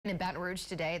In Baton Rouge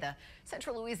today, the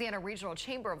Central Louisiana Regional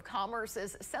Chamber of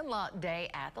Commerce's Cenla Day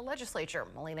at the legislature.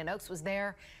 Melina Noakes was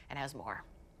there and has more.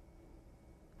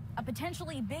 A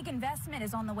potentially big investment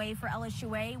is on the way for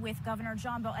LSUA with Governor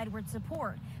Bel Edwards'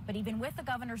 support. But even with the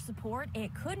governor's support, it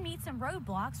could meet some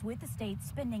roadblocks with the state's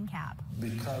spending cap.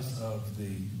 Because of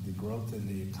the growth in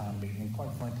the economy and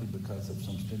quite frankly because of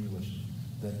some stimulus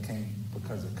that came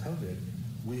because of COVID,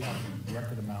 we have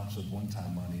record amounts of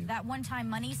one-time money. That one-time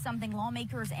money is something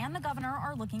lawmakers and the governor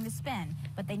are looking to spend,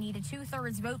 but they need a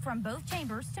 2/3 vote from both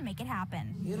chambers to make it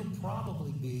happen. It'll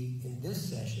probably be, in this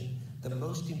session, the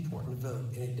most important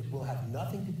vote, and it will have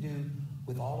nothing to do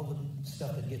with all of the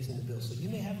stuff that gets in the bill. So you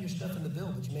may have your stuff in the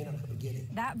bill, but you may not be able to get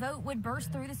it. That vote would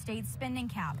burst through the state's spending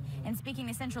cap. And speaking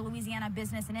to Central Louisiana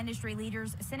business and industry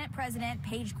leaders, Senate President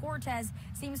Paige Cortez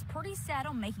seems pretty set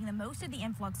on making the most of the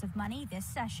influx of money this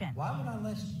session. Why would I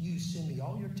let you send me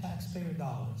all your taxpayer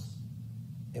dollars,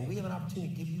 and we have an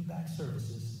opportunity to give you back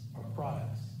services or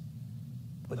products,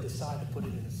 but decide to put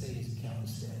it in a savings account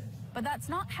instead? But that's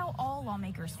not how all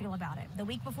lawmakers feel about it. The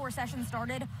week before session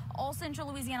started, all Central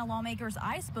Louisiana lawmakers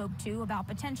I spoke to about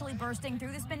potentially bursting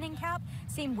through the spending cap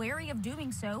seem wary of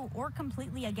doing so or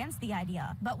completely against the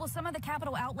idea. But will some of the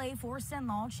capital outlay for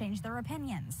Cenla change their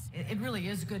opinions? It really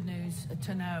is good news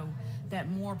to know that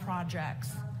more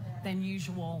projects than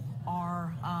usual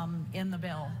are in the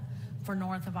bill for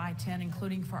north of I-10,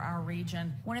 including for our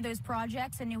region. One of those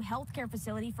projects, a new healthcare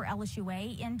facility for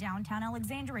LSUA in downtown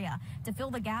Alexandria to fill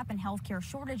the gap in healthcare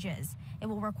shortages. It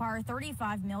will require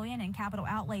 $35 million in capital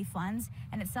outlay funds,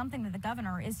 and it's something that the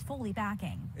governor is fully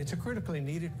backing. It's a critically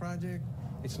needed project.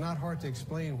 It's not hard to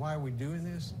explain why we're doing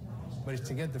this, but it's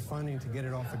to get the funding to get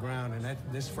it off the ground, and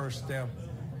this first step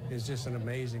is just an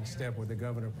amazing step with the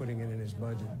governor putting it in his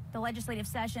budget. The legislative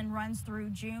session runs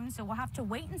through June, so we'll have to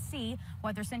wait and see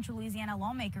whether Central Louisiana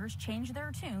lawmakers change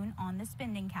their tune on the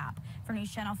spending cap. For News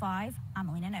Channel 5, I'm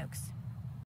Melina Noakes.